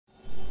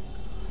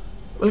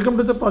Welcome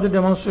to the project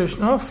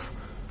demonstration of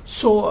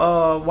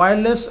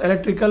wireless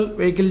electrical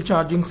vehicle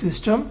charging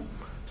system.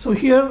 So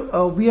here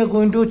we are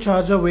going to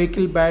charge a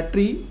vehicle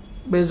battery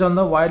based on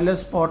the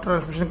wireless power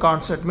transmission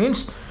concept.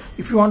 Means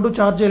if you want to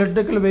charge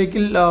electrical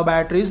vehicle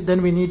batteries,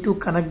 then we need to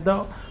connect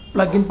the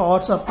plug-in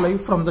power supply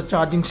from the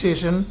charging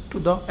station to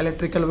the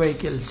electrical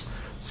vehicles.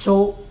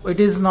 So it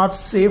is not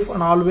safe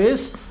and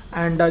always,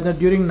 and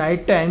during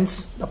night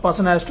times the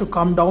person has to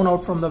come down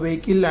out from the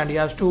vehicle and he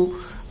has to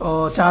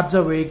charge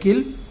the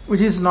vehicle, which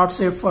is not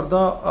safe for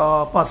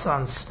the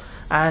persons.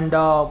 And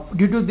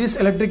due to this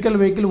electrical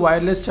vehicle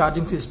wireless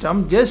charging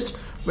system, just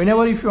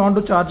whenever if you want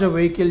to charge a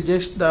vehicle,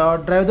 just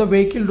drive the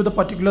vehicle to the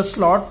particular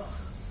slot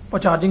for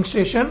charging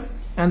station,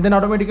 and then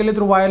automatically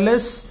through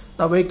wireless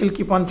the vehicle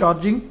keep on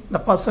charging. The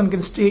person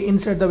can stay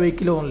inside the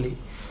vehicle only.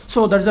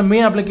 So that's the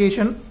main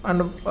application,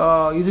 and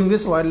using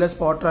this wireless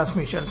power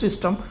transmission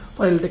system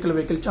for electrical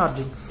vehicle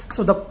charging.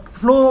 So the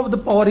flow of the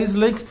power is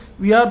like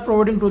we are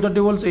providing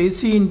 230 volts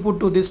AC input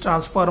to this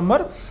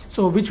transformer,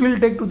 so which will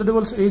take 230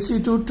 volts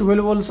AC to 12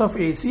 volts of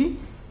AC,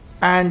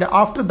 and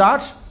after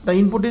that the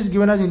input is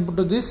given as input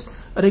to this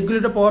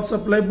regulator power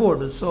supply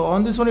board. So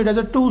on this one it has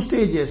a two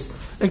stages,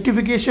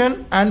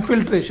 rectification and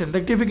filtration.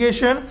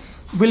 Rectification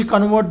will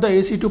convert the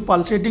AC to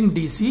pulsating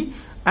DC,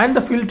 and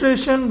the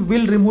filtration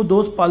will remove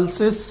those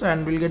pulses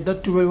and will get the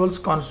 12 volts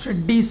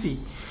constant DC.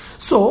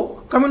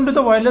 So coming to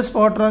the wireless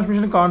power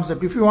transmission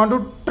concept, if you want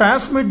to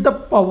transmit the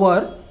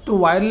power through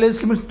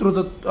wireless means through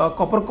the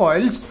copper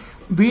coils,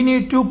 we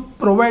need to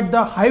provide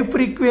the high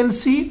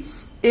frequency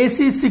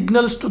AC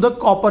signals to the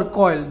copper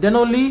coil. Then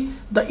only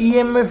the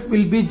EMF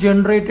will be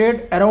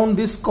generated around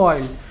this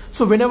coil.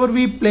 So whenever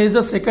we place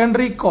a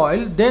secondary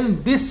coil,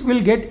 then this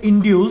will get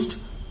induced,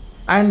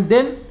 and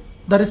then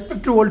the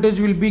respective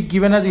voltage will be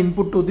given as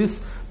input to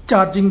this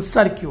charging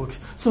circuit,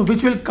 so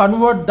which will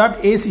convert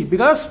that AC,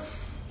 because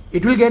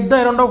it will get the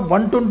around of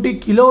 120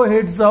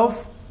 kilohertz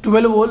of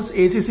 12 volts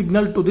AC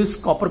signal to this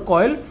copper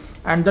coil,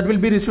 and that will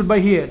be received by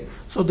here.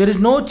 So there is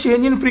no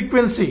change in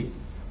frequency,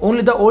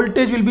 only the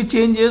voltage will be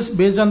changes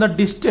based on the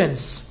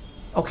distance.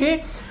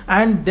 Okay,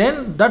 and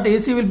then that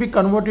AC will be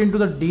converted into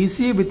the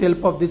DC with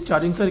help of this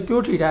charging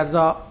circuit. It has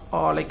a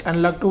like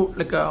analog to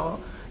like a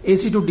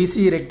AC to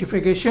DC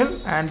rectification,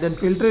 and then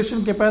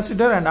filtration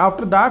capacitor, and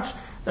after that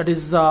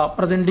is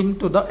presenting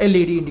to the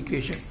LED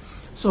indication.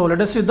 So let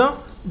us see the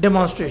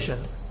demonstration.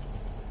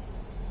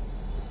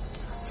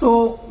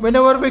 So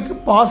whenever we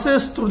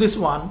passes through this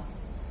one,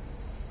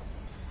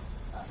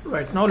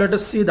 right now let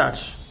us see that.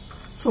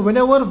 So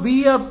whenever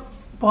we are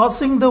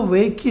passing the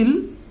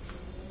vehicle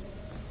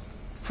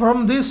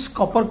from these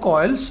copper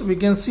coils, we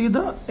can see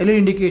the LED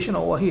indication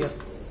over here.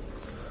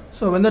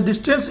 So when the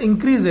distance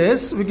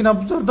increases, we can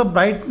observe the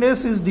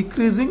brightness is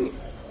decreasing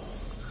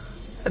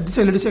at this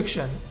LED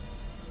section.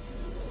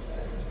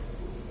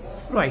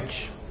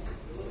 Right.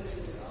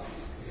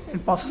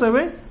 It passes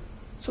away.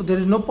 So there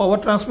is no power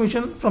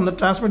transmission from the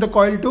transmitter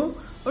coil to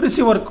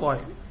receiver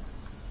coil.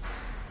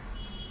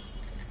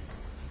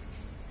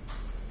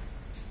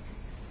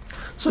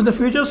 So in the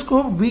future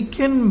scope, we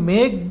can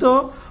make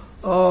the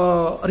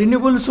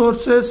renewable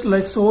sources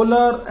like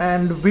solar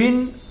and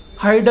wind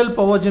hydel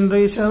power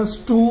generations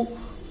to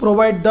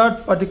provide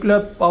that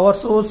particular power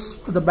source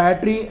to the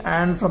battery,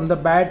 and from the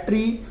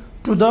battery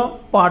to the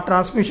power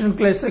transmission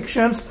class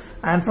sections,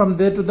 and from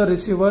there to the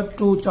receiver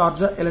to charge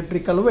the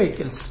electrical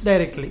vehicles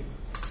directly.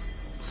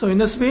 So in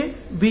this way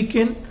we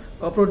can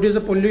produce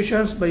the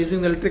pollutions by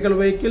using electrical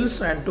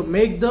vehicles and to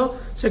make the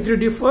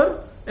security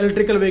for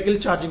electrical vehicle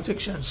charging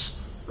sections.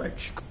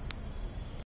 Right.